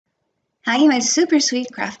Hi, my super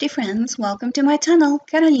sweet crafty friends. Welcome to my channel,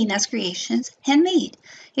 Carolina's Creations Handmade.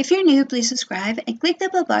 If you're new, please subscribe and click the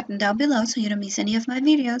bell button down below so you don't miss any of my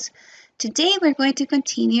videos. Today, we're going to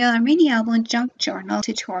continue our mini album junk journal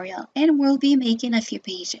tutorial and we'll be making a few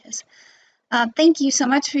pages. Thank you so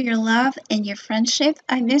much for your love and your friendship.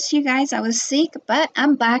 I missed you guys. I was sick, but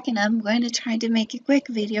I'm back and I'm going to try to make a quick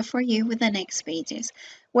video for you with the next pages.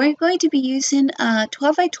 We're going to be using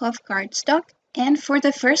 12 by 12 cardstock, and for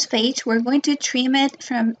the first page, we're going to trim it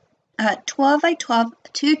from 12 by 12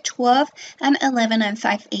 to 12 and 11 and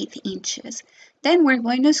 5/8 inches. Then we're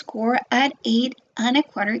going to score at 8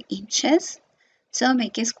 1/4 inches. So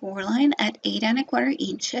make a score line at 8 1/4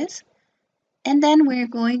 inches. And then we're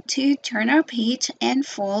going to turn our page and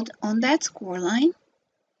fold on that score line.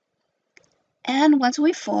 And once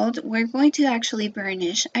we fold, we're going to actually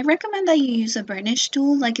burnish. I recommend that you use a burnish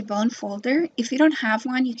tool like a bone folder. If you don't have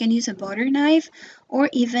one, you can use a butter knife or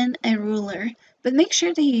even a ruler. But make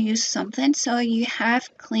sure that you use something so you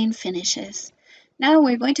have clean finishes. Now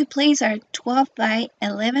we're going to place our 12 by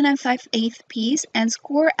 11 and 5/8 piece and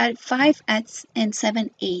score at 5 and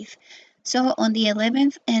 7/8. So on the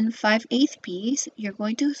 11th and 5/8 piece, you're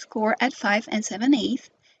going to score at 5 and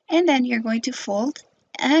 7/8, and then you're going to fold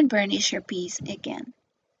and burnish your piece again.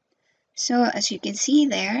 So as you can see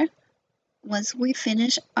there, once we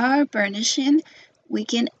finish our burnishing, we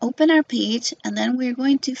can open our page and then we're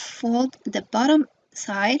going to fold the bottom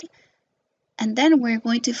side, and then we're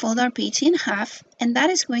going to fold our page in half, and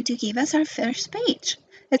that is going to give us our first page.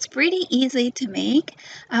 It's pretty easy to make.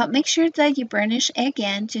 Make sure that you burnish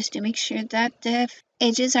again just to make sure that the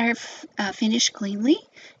edges are finished cleanly.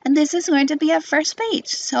 And this is going to be our first page.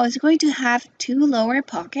 So it's going to have two lower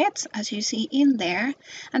pockets, as you see in there.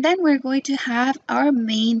 And then we're going to have our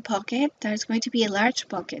main pocket. There's going to be a large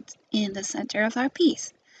pocket in the center of our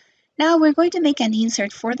piece. Now we're going to make an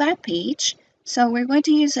insert for that page. So we're going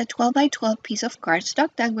to use a 12 by 12 piece of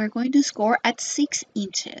cardstock that we're going to score at 6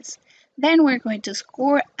 inches. Then we're going to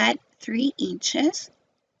score at 3 inches.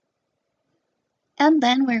 And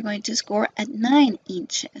then we're going to score at 9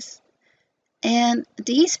 inches. And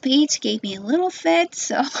this page gave me a little fit,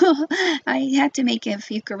 so I had to make a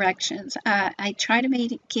few corrections. I try to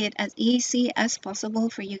make it as easy as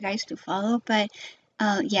possible for you guys to follow, but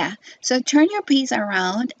yeah. So turn your piece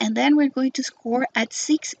around, and then we're going to score at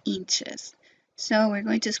 6 inches. So we're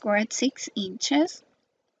going to score at 6 inches,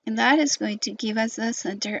 and that is going to give us the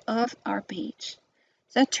center of our page.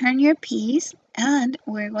 So turn your piece, and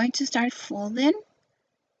we're going to start folding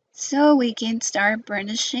so we can start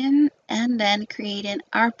burnishing and then creating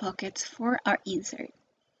our pockets for our insert.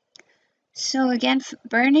 So again,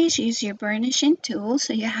 burnish, use your burnishing tool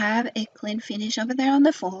so you have a clean finish over there on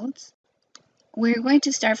the folds. We're going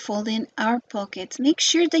to start folding our pockets. Make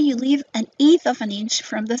sure that you leave 1/8 of an inch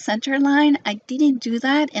from the center line. I didn't do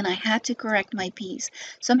that and I had to correct my piece.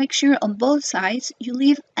 So make sure on both sides you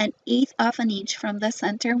leave 1/8 of an inch from the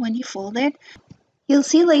center when you fold it. You'll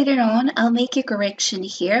see later on I'll make a correction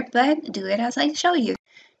here, but do it as I show you.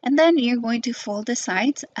 And then you're going to fold the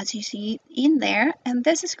sides as you see in there, and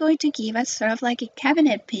this is going to give us sort of like a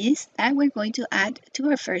cabinet piece that we're going to add to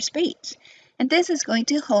our first page. And this is going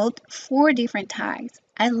to hold 4 different tags.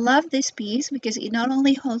 I love this piece because it not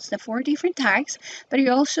only holds the 4 different tags, but it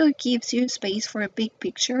also gives you space for a big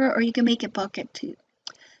picture, or you can make a pocket too.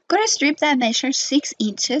 Got a strip that measures 6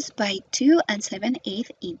 inches by 2 and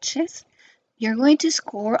 7/8 inches. You're going to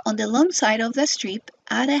score on the long side of the strip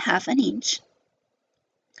at a 1/2 inch.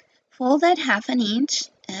 Fold that 1/2 inch,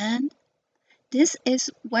 and this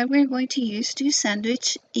is what we're going to use to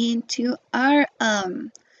sandwich into our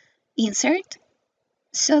insert,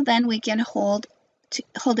 so then we can hold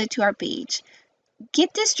it to our page.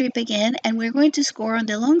 Get the strip again, and we're going to score on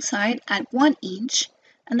the long side at 1 inch,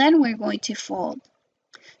 and then we're going to fold.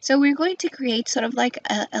 So we're going to create sort of like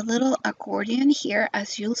a little accordion here,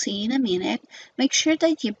 as you'll see in a minute. Make sure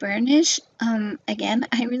that you burnish. Again,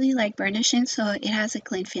 I really like burnishing, so it has a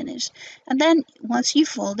clean finish. And then once you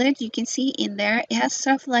fold it, you can see in there, it has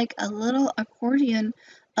sort of like a little accordion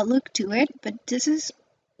look to it, but this is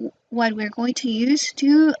what we're going to use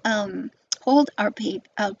to hold our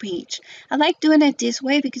page. I like doing it this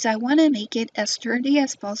way because I want to make it as sturdy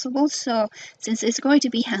as possible. So since it's going to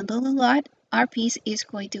be handled a lot, our piece is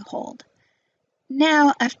going to hold.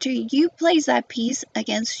 Now, after you place that piece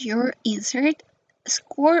against your insert,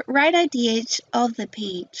 score right at the edge of the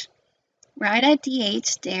page. Right at the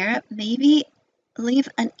edge there, maybe leave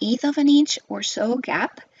 1/8 of an inch or so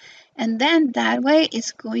gap. And then that way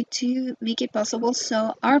it's going to make it possible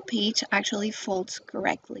so our page actually folds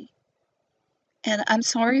correctly. And I'm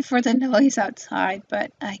sorry for the noise outside,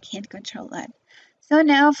 but I can't control that. So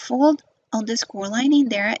now fold on the score line in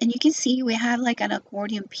there, and you can see we have like an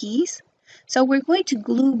accordion piece. So we're going to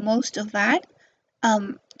glue most of that.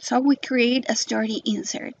 So we create a sturdy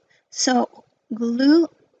insert. So glue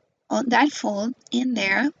on that fold in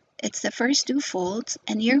there. It's the first two folds,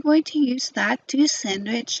 and you're going to use that to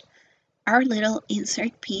sandwich our little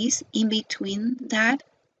insert piece in between that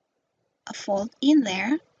fold in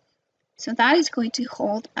there. So that is going to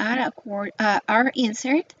hold our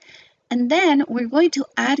insert. And then we're going to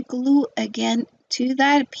add glue again to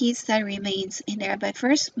that piece that remains in there. But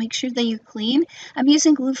first, make sure that you clean. I'm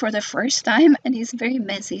using glue for the first time and it's very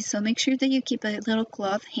messy. So make sure that you keep a little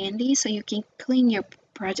cloth handy so you can clean your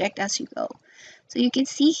project as you go. So you can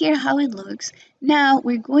see here how it looks. Now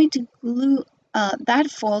we're going to glue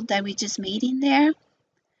that fold that we just made in there.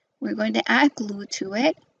 We're going to add glue to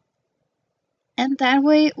it. And that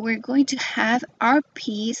way we're going to have our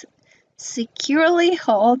piece securely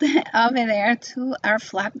hold over there to our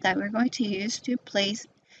flap that we're going to use to place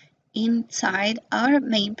inside our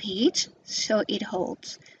main page so it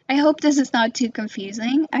holds. I hope this is not too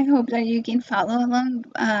confusing. I hope that you can follow along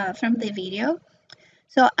from the video.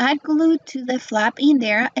 So add glue to the flap in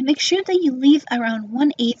there and make sure that you leave around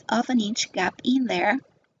 1/8 of an inch gap in there.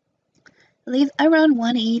 Leave around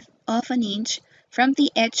 1/8 of an inch from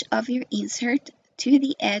the edge of your insert to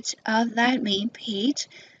the edge of that main page.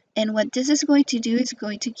 And what this is going to do is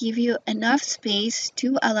going to give you enough space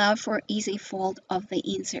to allow for easy fold of the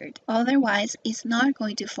insert. Otherwise, it's not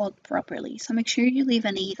going to fold properly. So make sure you leave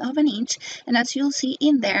 1/8 of an inch. And as you'll see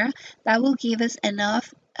in there, that will give us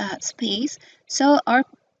enough space so our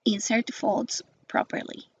insert folds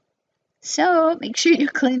properly. So make sure you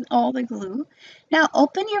clean all the glue. Now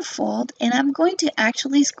open your fold, and I'm going to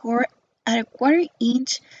actually score at a 1/4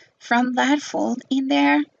 inch from that fold in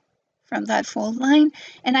there, from that fold line.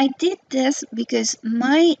 And I did this because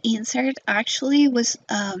my insert actually was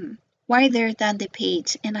wider than the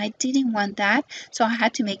page, and I didn't want that, so I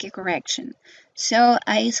had to make a correction. So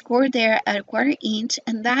I scored there at a 1/4 inch,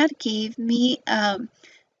 and that gave me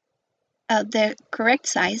the correct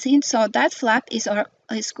sizing. So that flap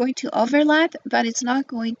is going to overlap, but it's not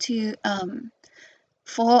going to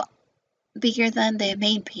fall bigger than the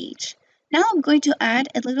main page. Now I'm going to add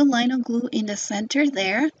a little line of glue in the center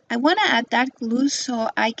there. I want to add that glue so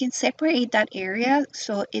I can separate that area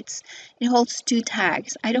so it holds two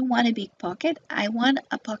tags. I don't want a big pocket. I want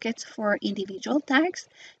a pocket for individual tags.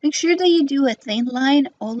 Make sure that you do a thin line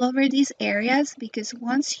all over these areas, because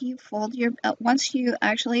once you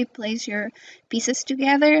actually place your pieces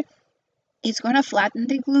together, it's going to flatten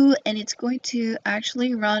the glue and it's going to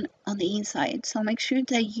actually run on the inside. So make sure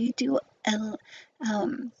that you do a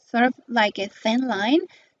sort of like a thin line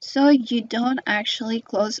so you don't actually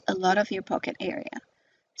close a lot of your pocket area.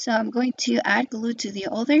 So I'm going to add glue to the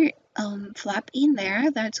other flap in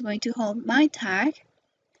there that's going to hold my tag.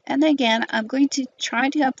 And again, I'm going to try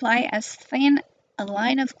to apply as thin a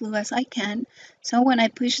line of glue as I can, so when I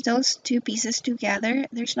push those two pieces together,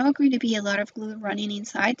 there's not going to be a lot of glue running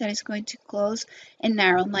inside that is going to close and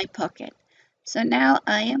narrow my pocket. So now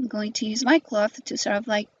I am going to use my cloth to sort of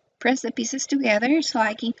like press the pieces together so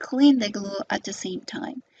I can clean the glue at the same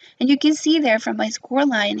time. And you can see there from my score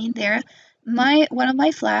line in there, one of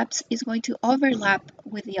my flaps is going to overlap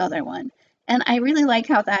with the other one. And I really like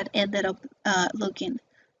how that ended up looking.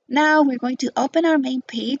 Now we're going to open our main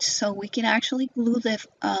page so we can actually glue the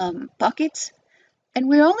pockets. And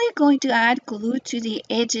we're only going to add glue to the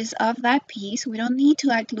edges of that piece. We don't need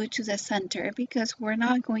to add glue to the center because we're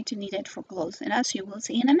not going to need it for closing, as you will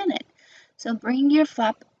see in a minute. So bring your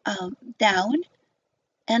flap down.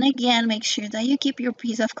 And again, make sure that you keep your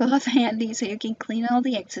piece of cloth handy so you can clean all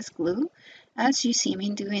the excess glue, as you see me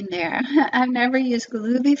doing there. I've never used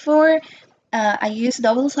glue before. I use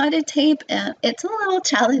double-sided tape, and it's a little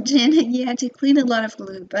challenging. You have to clean a lot of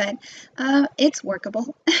glue, but it's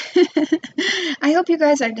workable. I hope you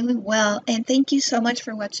guys are doing well, and thank you so much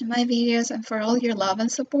for watching my videos and for all your love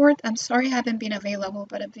and support. I'm sorry I haven't been available,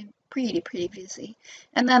 but I've been pretty busy,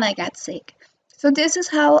 and then I got sick. So this is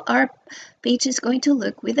how our page is going to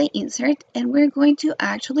look with the insert, and we're going to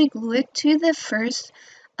actually glue it to the first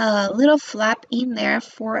little flap in there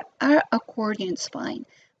for our accordion spine.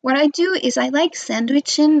 What I do is I like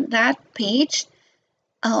sandwiching that page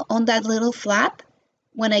on that little flap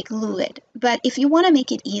when I glue it. But if you want to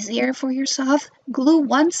make it easier for yourself, glue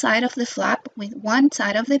one side of the flap with one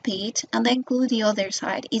side of the page and then glue the other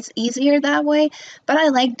side. It's easier that way, but I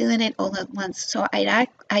like doing it all at once. So I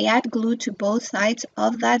add glue to both sides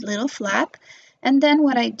of that little flap. And then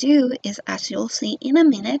what I do is, as you'll see in a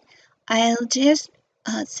minute, I'll just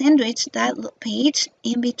sandwich that page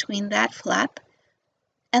in between that flap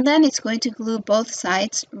And then it's going to glue both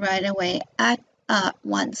sides right away at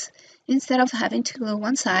once, instead of having to glue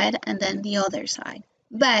one side and then the other side.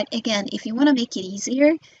 But again, if you want to make it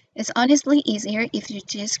easier, it's honestly easier if you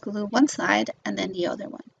just glue one side and then the other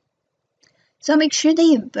one. So make sure that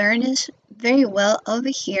you burnish very well over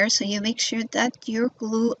here, so you make sure that your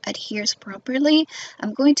glue adheres properly.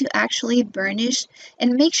 I'm going to actually burnish,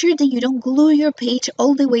 and make sure that you don't glue your page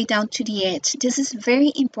all the way down to the edge. This is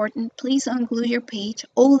very important. Please don't glue your page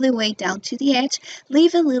all the way down to the edge.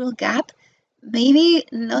 Leave a little gap, maybe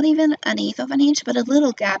not even an eighth of an inch, but a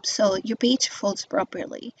little gap so your page folds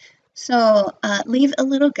properly. So leave a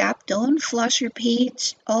little gap. Don't flush your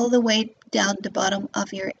page all the way down the bottom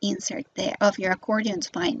of your insert there, of your accordion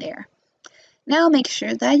spine there. Now make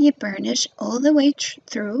sure that you burnish all the way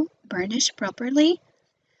through, burnish properly.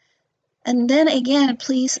 And then again,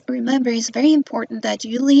 please remember, it's very important that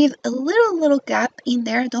you leave a little gap in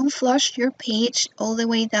there. Don't flush your page all the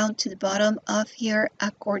way down to the bottom of your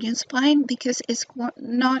accordion spine, because it's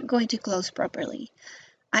not going to close properly.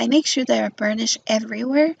 I make sure that I burnish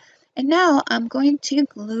everywhere. And now I'm going to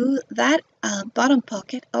glue that bottom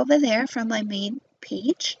pocket over there from my main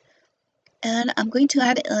page. And I'm going to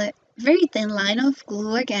add a very thin line of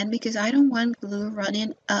glue again, because I don't want glue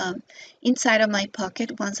running inside of my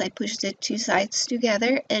pocket once I push the two sides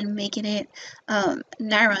together and making it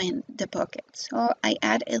narrowing the pocket. So I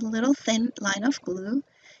add a little thin line of glue.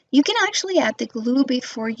 You can actually add the glue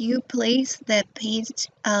before you place the page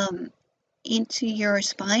into your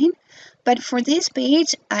spine, but for this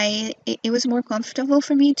page it was more comfortable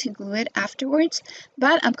for me to glue it afterwards,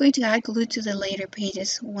 but I'm going to add glue to the later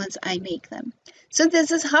pages once I make them. So this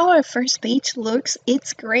is how our first page looks.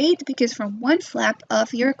 It's great because from one flap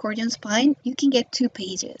of your accordion spine you can get two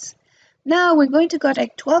pages. Now we're going to cut a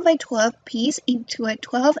 12 by 12 piece into a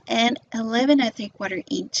 12 and 11 and 3/4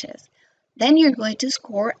 inches. Then you're going to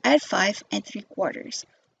score at 5 and 3/4.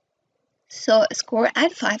 So score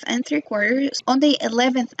at 5 and 3/4 on the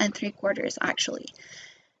 11th and 3/4 actually,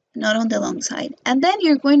 not on the long side. And then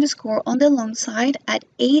you're going to score on the long side at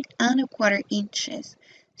 8 and 1/4 inches.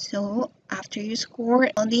 So after you score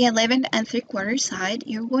on the 11 and 3/4 side,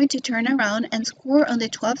 you're going to turn around and score on the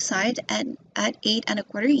 12 side at 8 and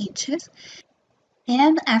 1/4 inches.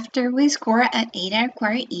 And after we score at 8 and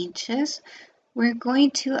 1/4 inches, we're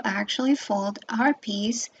going to actually fold our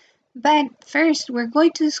piece. But first, we're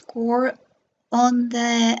going to score on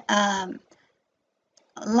the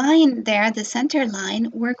line there, the center line.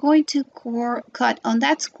 We're going to cut on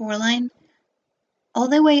that score line all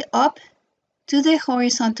the way up to the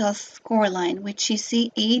horizontal score line, which is the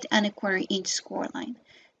 8 and 1/4 inch score line.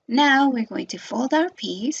 Now we're going to fold our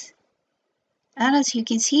piece. And as you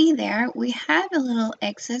can see there, we have a little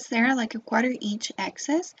excess there, like a 1/4 inch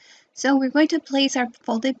excess. So we're going to place our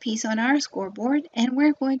folded piece on our scoreboard, and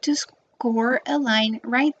we're going to score a line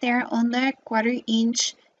right there on the 1/4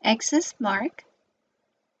 inch excess mark.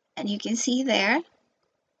 And you can see there,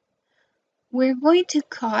 we're going to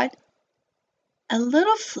cut a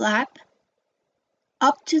little flap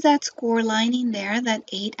up to that score line in there, that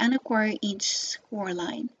 8 and 1/4 inch score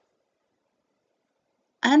line.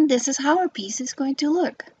 And this is how our piece is going to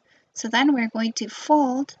look. So then we're going to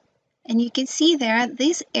fold, and you can see there,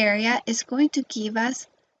 this area is going to give us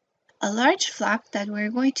a large flap that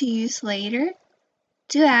we're going to use later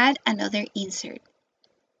to add another insert.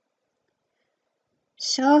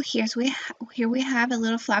 So here we have a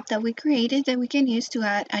little flap that we created that we can use to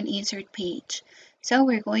add an insert page. So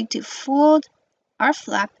we're going to fold our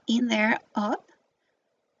flap in there up.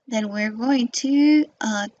 Then we're going to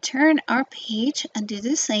turn our page and do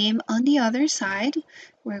the same on the other side.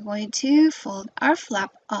 We're going to fold our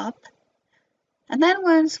flap up. And then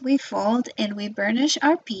once we fold and we burnish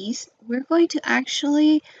our piece, we're going to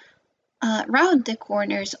actually round the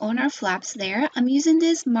corners on our flaps there. I'm using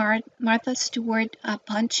this Martha Stewart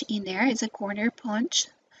punch in there. It's a corner punch,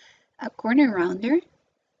 a corner rounder.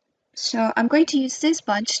 So I'm going to use this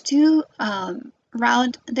punch to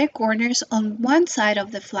round the corners on one side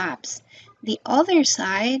of the flaps. The other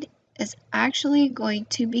side is actually going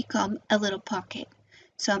to become a little pocket.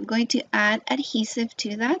 So I'm going to add adhesive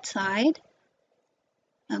to that side.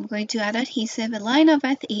 I'm going to add adhesive, a line of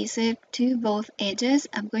adhesive to both edges.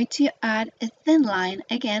 I'm going to add a thin line.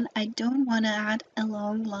 Again, I don't want to add a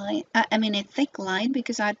long line, a thick line,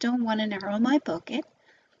 because I don't want to narrow my pocket.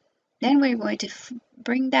 Then we're going to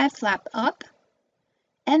bring that flap up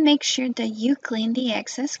and make sure that you clean the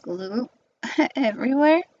excess glue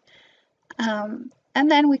everywhere. And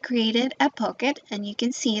then we created a pocket, and you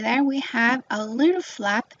can see there we have a little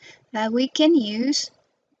flap that we can use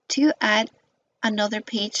to add another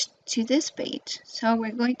page to this page. So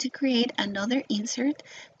we're going to create another insert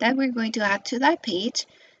that we're going to add to that page.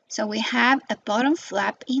 So we have a bottom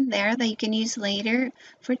flap in there that you can use later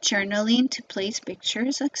for journaling, to place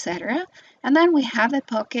pictures, etc. And then we have a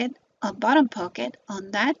pocket, a bottom pocket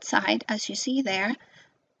on that side, as you see there.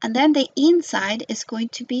 And then the inside is going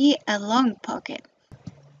to be a long pocket.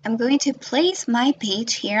 I'm going to place my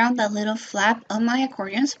page here on the little flap on my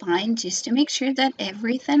accordion spine just to make sure that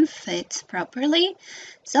everything fits properly.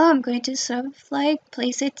 So I'm going to sort of like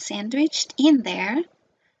place it sandwiched in there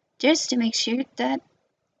just to make sure that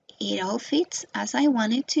it all fits as I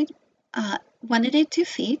wanted it to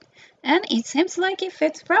fit, and it seems like it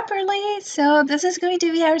fits properly. So this is going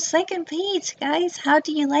to be our second page, guys. How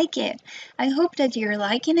do you like it? I hope that you're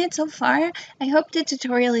liking it so far. I hope the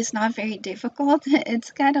tutorial is not very difficult.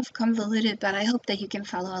 It's kind of convoluted, but I hope that you can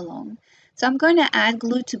follow along. So I'm going to add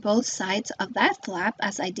glue to both sides of that flap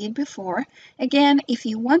as I did before. Again, if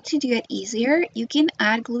you want to do it easier, you can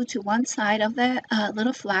add glue to one side of the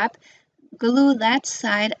little flap, glue that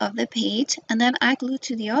side of the page, and then I glue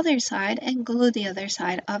to the other side and glue the other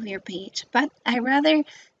side of your page. But I rather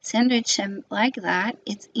sandwich them like that.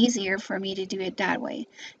 It's easier for me to do it that way.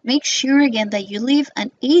 Make sure again that you leave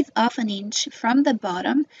 1/8 of an inch from the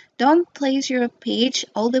bottom. Don't place your page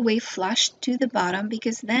all the way flush to the bottom,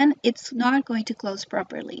 because then it's not going to close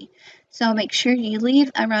properly. So make sure you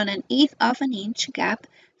leave around 1/8 of an inch gap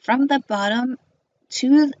from the bottom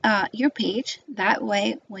to your page. That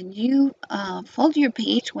way, when you fold your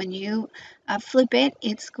page, when you flip it,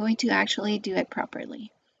 it's going to actually do it properly.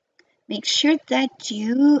 Make sure that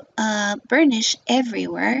you burnish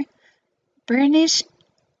everywhere. Burnish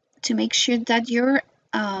to make sure that your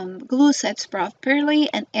glue sets properly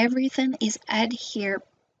and everything is adhered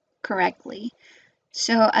correctly.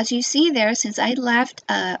 So as you see there, since I left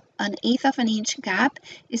 1/8 of an inch gap,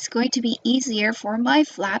 it's going to be easier for my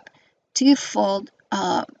flap to fold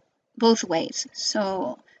both ways.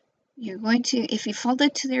 So you're going to, if you fold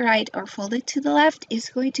it to the right or fold it to the left, it's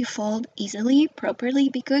going to fold easily, properly,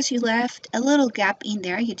 because you left a little gap in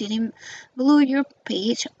there. You didn't glue your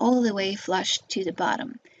page all the way flush to the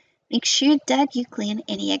bottom. Make sure that you clean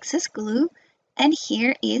any excess glue. And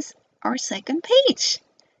here is our second page.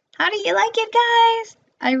 How do you like it, guys?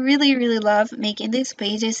 I really, really love making these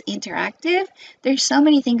pages interactive. There's so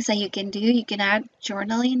many things that you can do. You can add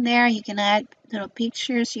journaling there. You can add little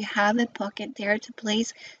pictures. You have a pocket there to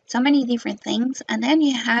place so many different things. And then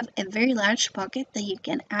you have a very large pocket that you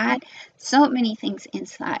can add so many things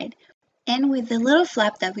inside. And with the little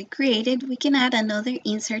flap that we created, we can add another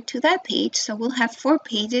insert to that page. So we'll have 4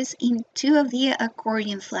 pages in 2 of the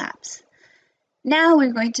accordion flaps. Now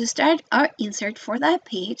we're going to start our insert for that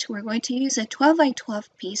page. We're going to use a 12 by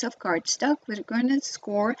 12 piece of cardstock. We're going to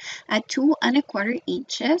score at 2 1/4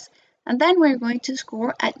 inches, and then we're going to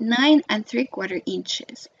score at 9 3/4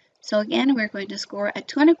 inches. So again, we're going to score at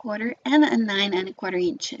 2 1/4 and a 9 1/4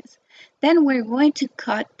 inches. Then we're going to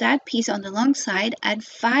cut that piece on the long side at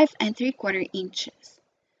 5 3/4 inches.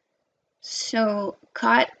 So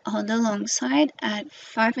cut on the long side at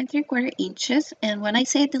 5 3/4 inches, and when I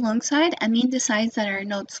say the long side, I mean the sides that are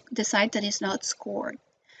not, the side that is not scored.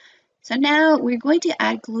 So now we're going to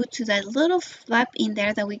add glue to that little flap in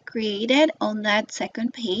there that we created on that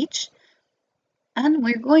second page, and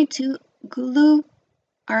we're going to glue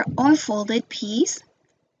our unfolded piece.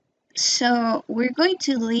 So we're going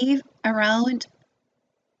to leave around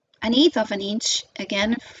 1/8 of an inch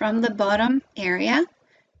again from the bottom area.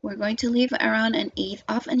 We're going to leave around 1/8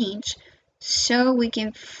 of an inch so we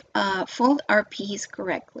can fold our piece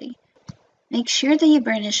correctly. Make sure that you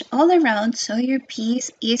burnish all around so your piece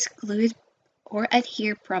is glued or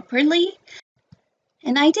adhered properly.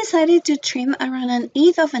 And I decided to trim around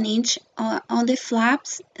 1/8 of an inch on the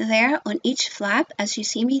flaps there, on each flap, as you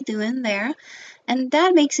see me doing there. And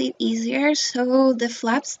that makes it easier so the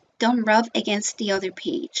flaps don't rub against the other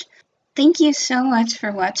page. Thank you so much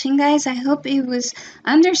for watching, guys. I hope it was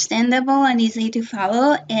understandable and easy to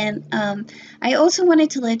follow. And I also wanted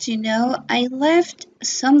to let you know I left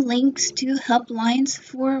some links to helplines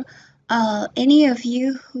for any of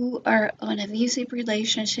you who are on abusive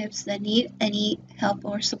relationships that need any help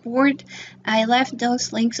or support. I left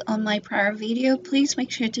those links on my prior video. Please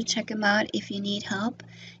make sure to check them out if you need help.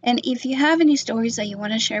 And if you have any stories that you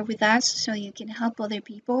want to share with us so you can help other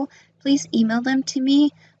people, please email them to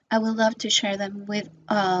me. I would love to share them with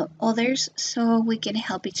others so we can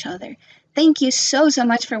help each other. Thank you so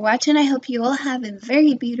much for watching. I hope you all have a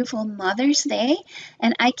very beautiful Mother's Day,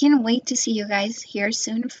 and I can't wait to see you guys here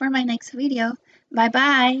soon for my next video. Bye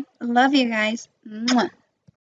bye. Love you guys. Mwah.